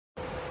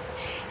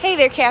Hey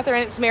there,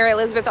 Catherine. It's Mary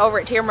Elizabeth over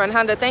at Tameron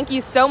Honda. Thank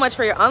you so much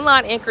for your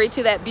online inquiry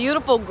to that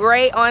beautiful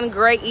gray on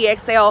gray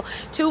EXL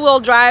two-wheel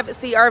drive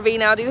CRV.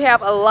 Now, I do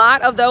have a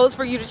lot of those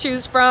for you to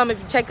choose from.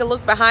 If you take a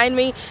look behind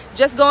me,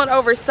 just going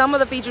over some of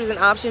the features and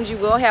options, you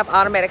will have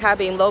automatic high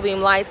beam, low beam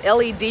lights,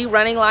 LED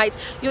running lights.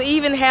 You'll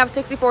even have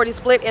 60/40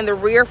 split in the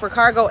rear for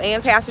cargo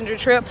and passenger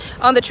trip.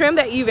 On the trim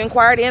that you've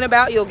inquired in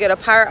about, you'll get a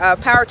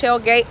power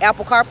tailgate,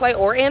 Apple CarPlay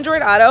or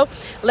Android Auto,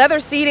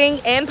 leather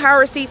seating and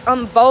power seats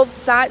on both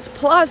sides,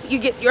 plus you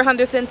get your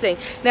Honda sensing.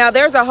 Now,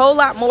 there's a whole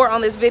lot more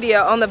on this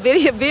video, on the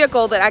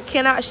vehicle, that I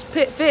cannot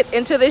fit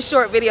into this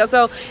short video.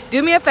 So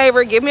do me a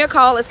favor, give me a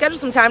call, let's schedule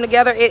some time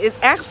together. It is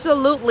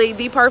absolutely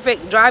the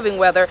perfect driving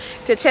weather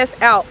to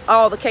test out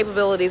all the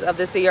capabilities of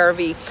the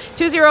CRV.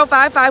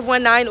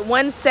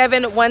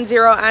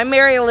 205-519-1710. I'm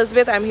Mary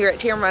Elizabeth. I'm here at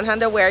Tameron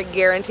Honda, where I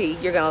guarantee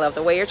you're going to love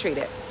the way you're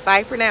treated.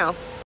 Bye for now.